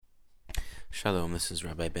Shalom, this is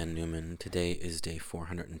Rabbi Ben Newman. Today is day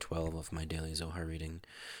 412 of my daily Zohar reading.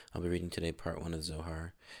 I'll be reading today part 1 of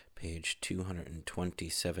Zohar, page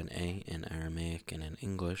 227a in Aramaic and in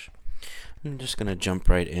English. I'm just going to jump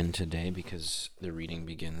right in today because the reading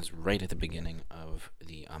begins right at the beginning of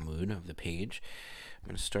the Amud, of the page. I'm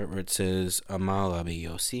going to start where it says, Amal Rabbi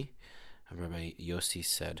Yossi. Rabbi Yossi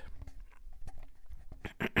said,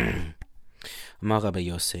 Amal Rabbi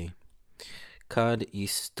Yossi, Kad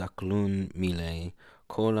istaklun mile,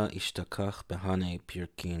 kola ishtakach behane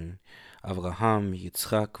pirkin, Avraham,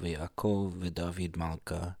 Yitzchak, veYaakov, veDavid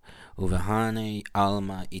Malka, uvehane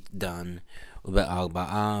alma itdan,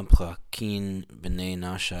 ubearba'a prakin bnei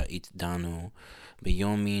nasha itdanu,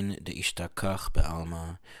 biyomin deishtakach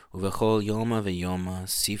bealma, uvechol yoma veyoma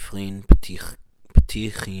sifrin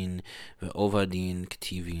ptichin ve'ovadin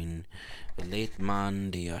ktivin, ולית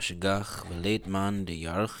מן דישגח, ולית מן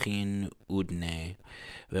דירחין עודנה,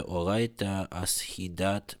 ואורייתא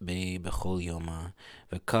אסהידת בי בכל יומה,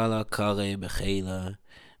 וקלה קרא בחילה,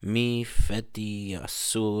 מי פתי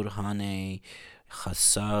אסור הנה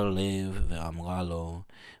חסר לב, ואמרה לו,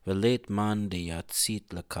 ולית מן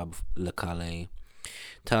דיצית לקלה,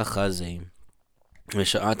 תחזה,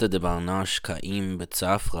 ושעת דברנש קאים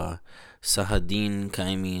בצפרה, סהדין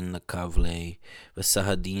קיימין לקבלי,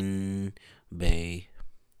 וסהדין בי,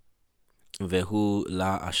 והוא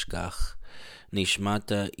לה אשגח,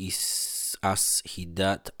 נשמת אס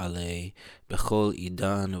הידת עלי, בכל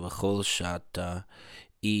עידן ובכל שעתה,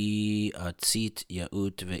 אי אצית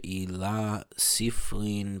יאות ואי לה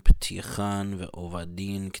ספרין פתיחן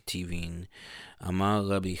ועובדין כתיבין. אמר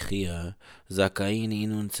רבי חייא, זכאין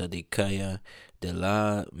אינון צדיקיה,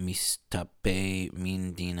 דלה מסתפי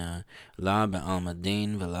מן דינה, לה בעלמא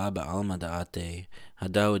דין ולה בעלמא דעתי,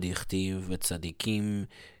 הדאו דכתיב וצדיקים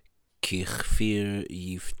ככפיר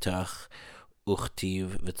יפתח,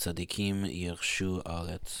 וכתיב וצדיקים ירשו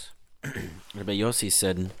ארץ. Rabbi Yossi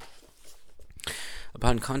said,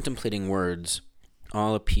 upon contemplating words,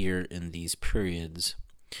 all appear in these periods.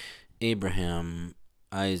 Abraham,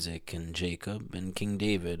 Isaac, and Jacob, and King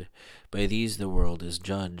David, by these the world is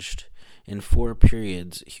judged. In 4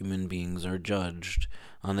 periods human beings are judged,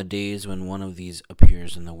 on the days when one of these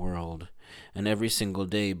appears in the world. And every single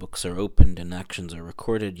day books are opened and actions are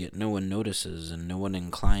recorded, yet no one notices and no one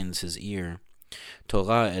inclines his ear.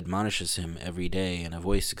 Torah admonishes him every day, and a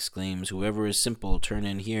voice exclaims, whoever is simple, turn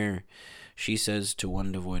in here. She says to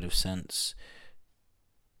one devoid of sense,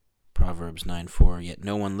 Proverbs 9:4, yet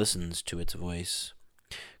no one listens to its voice.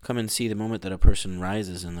 Come and see the moment that a person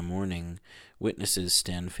rises in the morning. Witnesses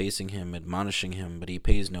stand facing him, admonishing him, but he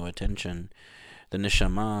pays no attention. The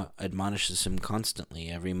neshama admonishes him constantly,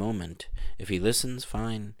 every moment. If he listens,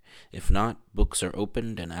 fine. If not, books are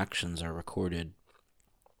opened and actions are recorded.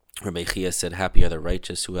 Rabbi Chia said, happy are the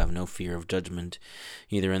righteous who have no fear of judgment,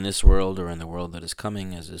 either in this world or in the world that is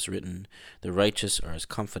coming, as is written, the righteous are as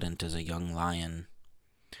confident as a young lion.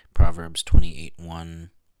 Proverbs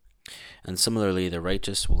 28:1. And similarly, the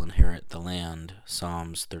righteous will inherit the land.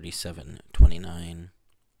 Psalms 37:29.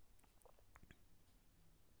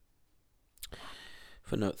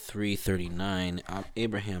 Footnote 339.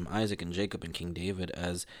 Abraham, Isaac, and Jacob, and King David,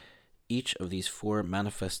 as each of these 4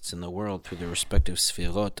 manifests in the world through their respective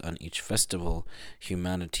sfirot on each festival,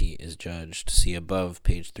 humanity is judged. See above,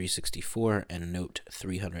 page 364, and note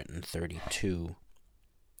 332.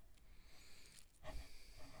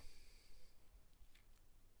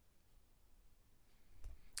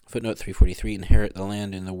 Footnote 343, inherit the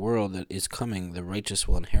land in the world that is coming. The righteous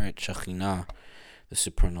will inherit Shekhinah, the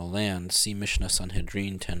supernal land. See Mishnah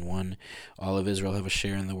Sanhedrin 10:1. All of Israel have a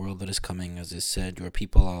share in the world that is coming, as is said, your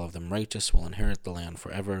people, all of them righteous, will inherit the land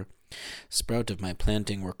forever. Sprout of my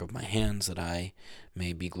planting, work of my hands, that I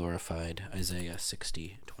may be glorified. Isaiah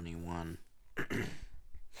 60:21.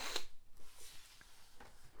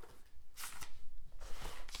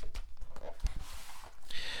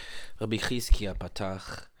 Rabbi Chizkiah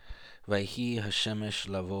patach, ויהי השמש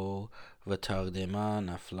לבוא, ותרדמה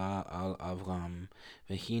נפלה על אברהם,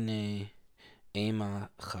 והנה אימה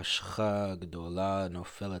חשכה גדולה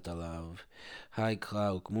נופלת עליו, היי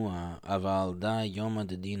קרא וכמוה, אבל די יומא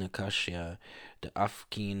דדינא קשיא,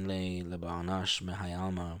 דאפקין לי לברנש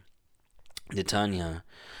מהיעלמא. דתניא,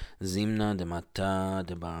 זימנה דמתה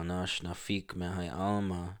דברנש נפיק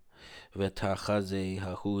מהיעלמא, ותחזה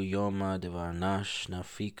ההוא יומא דברנש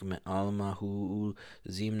נפיק מעלמא הוא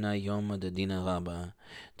זימנה יומא דדינא רבא,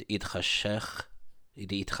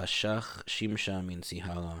 דהתחשך שמשה מן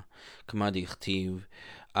סיהרה, כמה דכתיב,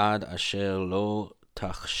 עד אשר לא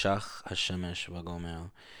תחשך השמש וגומר.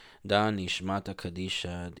 דא נשמת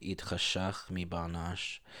קדישא דהתחשך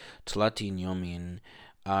מברנש, תלתין יומין,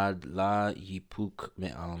 עד לה ייפוק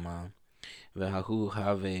מעלמא, וההוא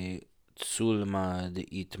הווה צולמא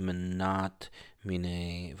דאיתמנת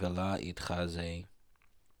מיני ולה יתחזה.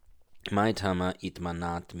 מאי תמה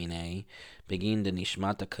התמנת מיני, בגין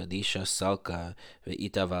דנשמתא קדישא סלקא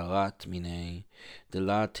והתעברת מיני,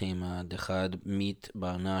 דלה תמה דחד מת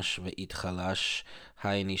ברנש והתחלש,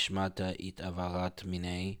 היי נשמתא התעברת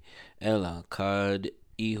מיני, אלא כד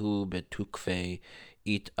איהו בתוקפי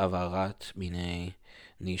התעברת מיני,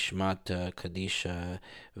 נשמתא קדישא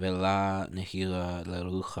ולה נהירה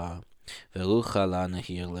לרוחה, ורוחה לה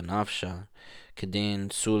נהיר לנפשה, כדין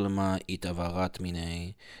צולמה התעברת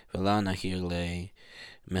מיני, ולה נהיר לי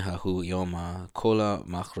מההו יומא, כל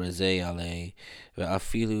המכרזי עלי,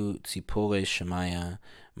 ואפילו ציפורי שמיה,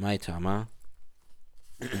 מאי תמה?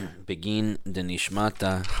 בגין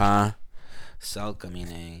דנשמתא סלקא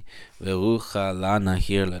מיני, ורוחה לה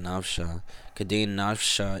נהיר לנפשה, כדין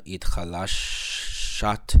נפשה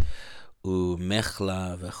התחלשת,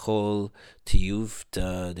 ומחלה וכל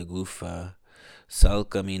תיובתא דגופה,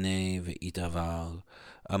 סלקא מיני והתעבר.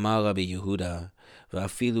 אמר רבי יהודה,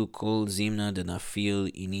 ואפילו כל זימנה דנפיל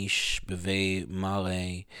איניש בבי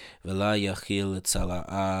מרי, ולה יכיל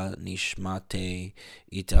לצלעה נשמתי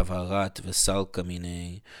התעברת וסלקא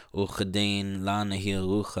מיני, וכדין לה נהיר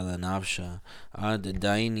רוחה לנפשה, עד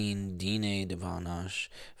דיינין דיני דברנש,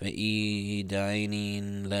 ואי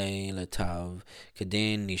דיינין לי לטב,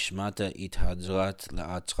 כדין נשמתה התהדרת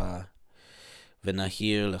לעתרה,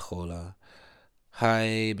 ונהיר לחולה.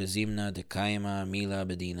 היי בזימנה דקיימה מילה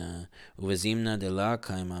בדינה, ובזימנה דלה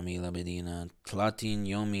קיימה מילה בדינה, תלתין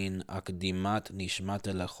יומין אקדימת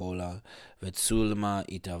נשמתה לחולה, וצולמה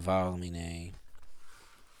התעבר מיני.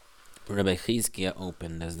 Rabbi Chizkiah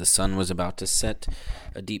opened. As the sun was about to set,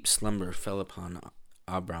 a deep slumber fell upon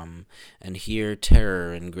Abram, and here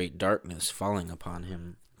terror and great darkness falling upon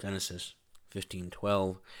him. Genesis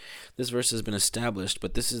 15:12. This verse has been established,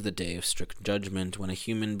 but this is the day of strict judgment, when a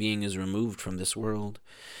human being is removed from this world.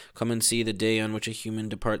 Come and see, the day on which a human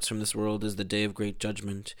departs from this world is the day of great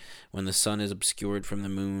judgment, when the sun is obscured from the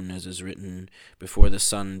moon, as is written, before the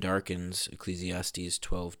sun darkens, Ecclesiastes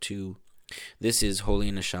 12:2. This is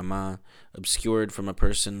holy neshama, obscured from a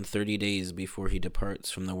person 30 days before he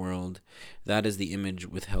departs from the world. That is the image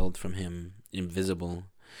withheld from him, invisible.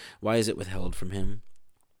 Why is it withheld from him?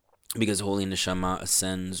 Because holy neshama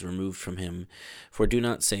ascends, removed from him. For do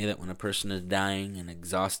not say that when a person is dying and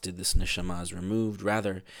exhausted, this neshama is removed.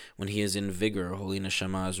 Rather, when he is in vigor, holy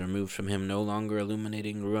neshama is removed from him, no longer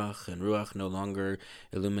illuminating ruach, and ruach no longer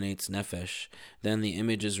illuminates nefesh. Then the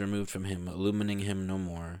image is removed from him, illuminating him no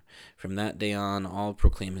more. From that day on, all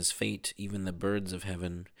proclaim his fate, even the birds of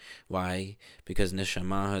heaven. Why? Because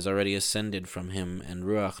neshama has already ascended from him, and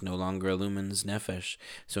ruach no longer illumines nefesh.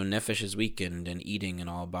 So nefesh is weakened, and eating and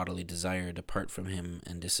all bodily desire depart from him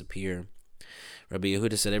and disappear. Rabbi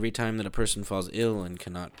Yehuda said, every time that a person falls ill and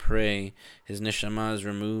cannot pray, his neshama is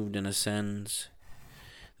removed and ascends.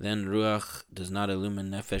 Then ruach does not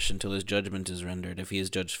illumine nefesh until his judgment is rendered. If he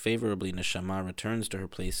is judged favorably, neshama returns to her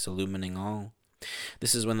place, illumining all.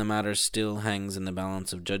 This is when the matter still hangs in the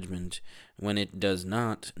balance of judgment. When it does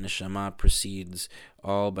not, neshama proceeds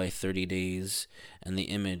all by 30 days, and the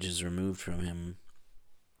image is removed from him.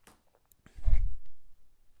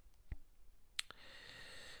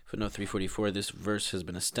 Footnote 344, this verse has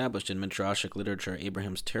been established in Midrashic literature.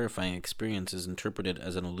 Abraham's terrifying experience is interpreted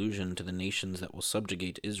as an allusion to the nations that will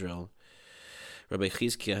subjugate Israel. Rabbi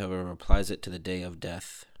Chizkiah, however, applies it to the day of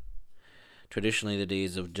death. Traditionally, the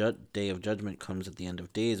day of judgment comes at the end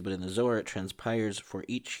of days, but in the Zohar it transpires for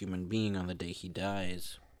each human being on the day he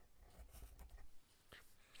dies.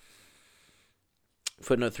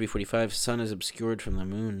 Footnote 345, sun is obscured from the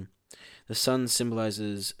moon. The sun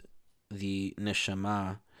symbolizes the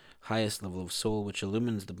neshama, highest level of soul, which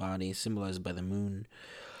illumines the body, symbolized by the moon.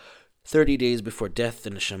 30 days before death,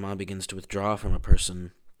 the neshama begins to withdraw from a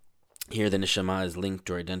person. Here the neshama is linked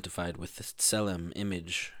or identified with the tselem,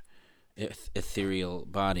 image, ethereal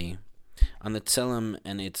body. On the tselem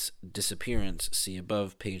and its disappearance, see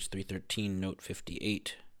above, page 313, note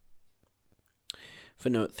 58.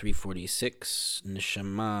 Footnote 346,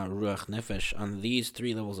 Neshama, Ruach, Nefesh. On these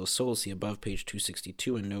three levels of soul, see above page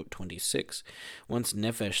 262 and note 26. Once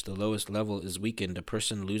Nefesh, the lowest level, is weakened, a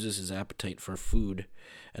person loses his appetite for food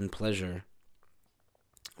and pleasure.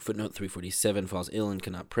 Footnote 347, falls ill and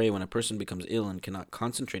cannot pray. When a person becomes ill and cannot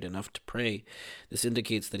concentrate enough to pray, this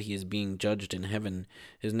indicates that he is being judged in heaven.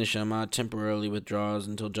 His neshama temporarily withdraws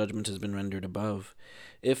until judgment has been rendered above.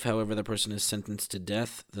 If, however, the person is sentenced to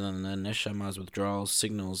death, then the neshama's withdrawal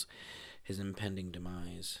signals his impending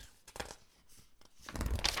demise.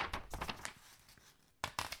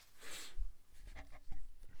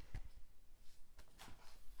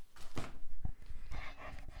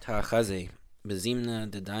 Ta'achaze, bezimna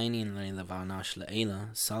dedainin le levarnash le'ela,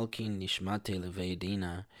 salkin nishmate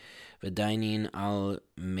leveidina, vedainin al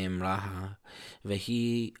memraha,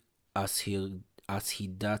 vehi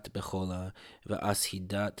ashidat bechola,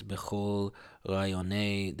 veashidat bechol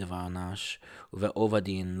rayone devarnash,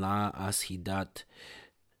 ve'ovadin la ashidat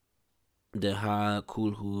דהה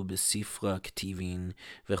כולהו בספרה כתיבין,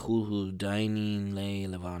 וכולהו דיינין לי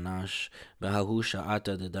לברנש, בההו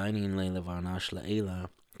שעתה דדיינין לי לברנש לאלה,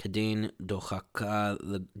 כדין דוחקה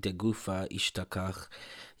דגופה אשתכח,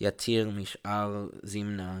 יתיר משאר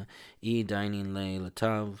זמנה, אי דיינין לי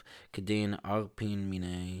לטב, כדין ארפין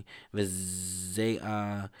מיני,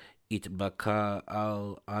 וזיעה התבקע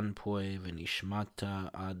על אנפוי ונשמתה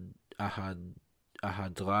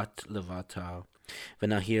אהדרת לבטר.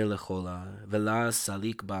 ונהיר לחולה, ולה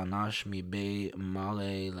סליק בענש מבי מלא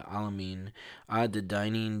לעלמין, עד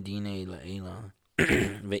דיינין דיני לאלה.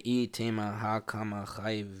 ואי תמה כמה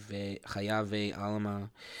חייבי עלמה,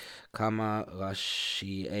 כמה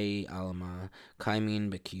ראשיי עלמה, קיימין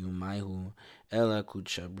בקיומייהו, אלא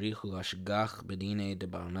קודשא בריחו השגח בדיני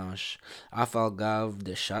דברנש, אף על גב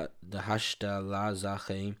דהשתא לה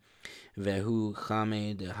זכי, והוא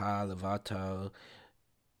חמי דהה לבטר,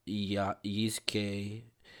 יזכה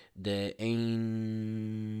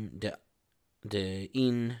דאין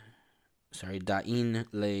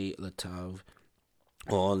לטב,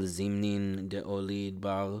 או לזמנין דאוליד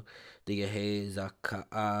בר, דיהי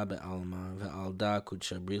זכאה בעלמא, ועל דא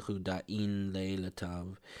קודשא בריחו דאין לטב,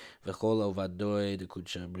 וכל עובדוי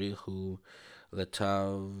דקודשא בריחו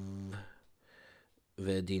לטב,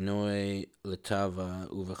 ודינוי לטבה,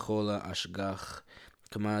 ובכל אשגח,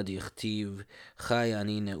 כמה דכתיב, חי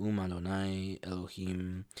אני נאום אדוני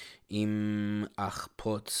אלוהים, אם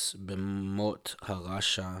אחפוץ במות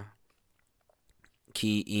הרשע,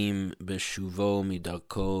 כי אם בשובו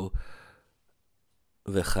מדרכו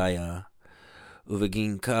וחיה,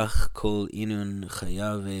 ובגין כך כל אינון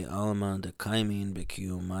חייבי עלמא דקיימין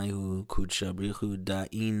בקיומייהו, קודשא בריחו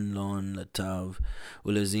דאין לון לטב,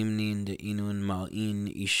 ולזמנין דאינון מלאין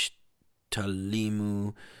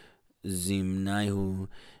השתלימו, זמנייהו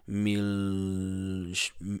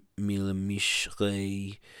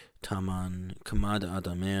מלמשרי תמן, כמד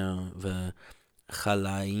אדמר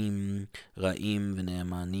וחלאים רעים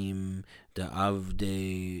ונאמנים,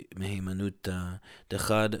 דעבדי מהימנותא,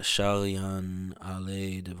 דחד שריין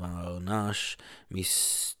עלי דברנש,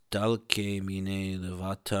 מסתלקי מיני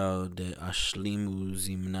לבטר דאשלימו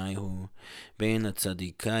זמנייהו, בין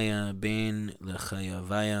הצדיקיה, בין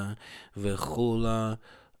לחייביה, וכולה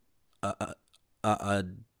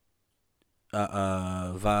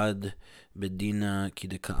אעבד בדינה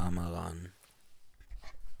כדכאמרן.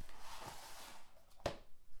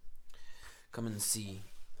 Come and see.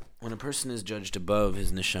 When a person is judged above,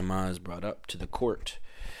 his neshama is brought up to the court,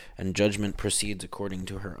 and judgment proceeds according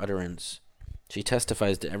to her utterance. She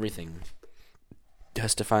testifies to everything,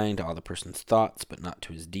 testifying to all the person's thoughts, but not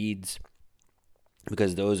to his deeds,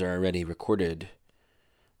 because those are already recorded.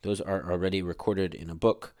 Those are already recorded in a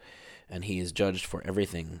book, and he is judged for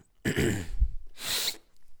everything.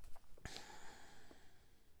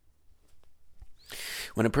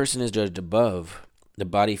 When a person is judged above, the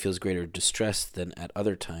body feels greater distress than at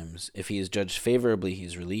other times. If he is judged favorably, he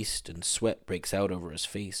is released, and sweat breaks out over his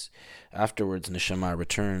face. Afterwards, neshama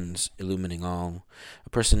returns, illumining all. A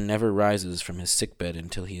person never rises from his sickbed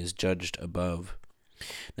until he is judged above.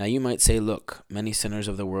 Now you might say, look, many sinners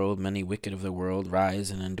of the world, many wicked of the world rise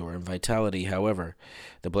and endure in vitality. However,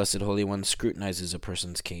 the Blessed Holy One scrutinizes a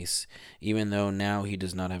person's case. Even though now he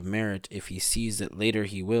does not have merit, if he sees that later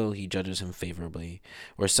he will, he judges him favorably.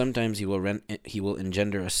 Or sometimes he will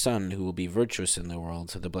engender a son who will be virtuous in the world,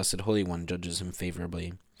 so the Blessed Holy One judges him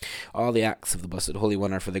favorably. All the acts of the Blessed Holy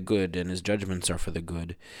One are for the good, and his judgments are for the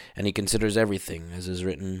good, and he considers everything, as is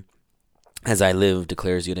written, As I live,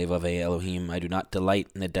 declares Yodevave Elohim, I do not delight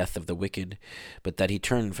in the death of the wicked, but that he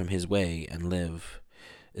turn from his way and live.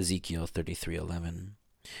 Ezekiel 33:11.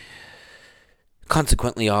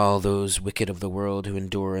 Consequently, all those wicked of the world who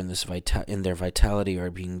endure in their vitality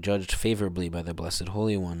are being judged favorably by the Blessed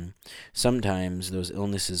Holy One. Sometimes those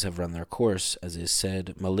illnesses have run their course, as is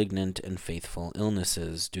said, malignant and faithful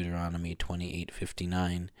illnesses, Deuteronomy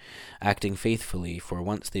 28:59. Acting faithfully, for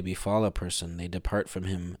once they befall a person, they depart from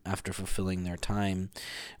him after fulfilling their time,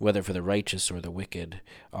 whether for the righteous or the wicked.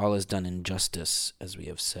 All is done in justice, as we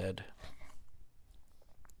have said.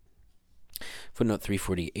 Footnote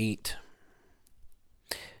 348.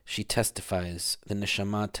 She testifies. The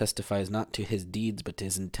neshama testifies not to his deeds, but to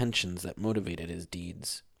his intentions that motivated his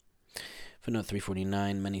deeds. Footnote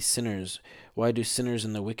 349. Many sinners. Why do sinners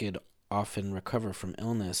and the wicked often recover from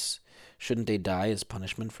illness. Shouldn't they die as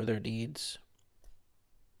punishment for their deeds?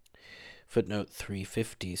 Footnote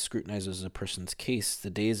 350 scrutinizes a person's case. The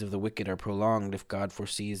days of the wicked are prolonged if God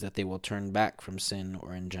foresees that they will turn back from sin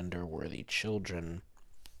or engender worthy children.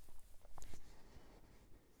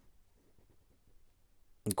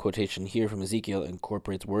 The quotation here from Ezekiel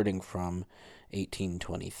incorporates wording from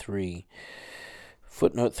 1823.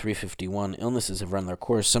 Footnote 351, illnesses have run their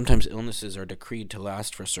course. Sometimes illnesses are decreed to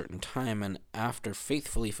last for a certain time, and after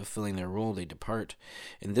faithfully fulfilling their role, they depart.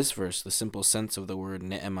 In this verse, the simple sense of the word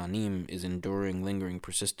ne'emanim is enduring, lingering,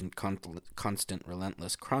 persistent, constant,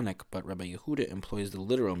 relentless, chronic, but Rabbi Yehuda employs the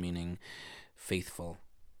literal meaning, faithful.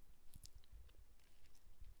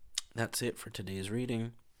 That's it for today's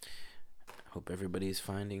reading. Hope everybody's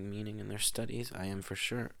finding meaning in their studies. I am for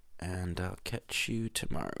sure. And I'll catch you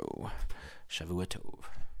tomorrow. Shavua Tov.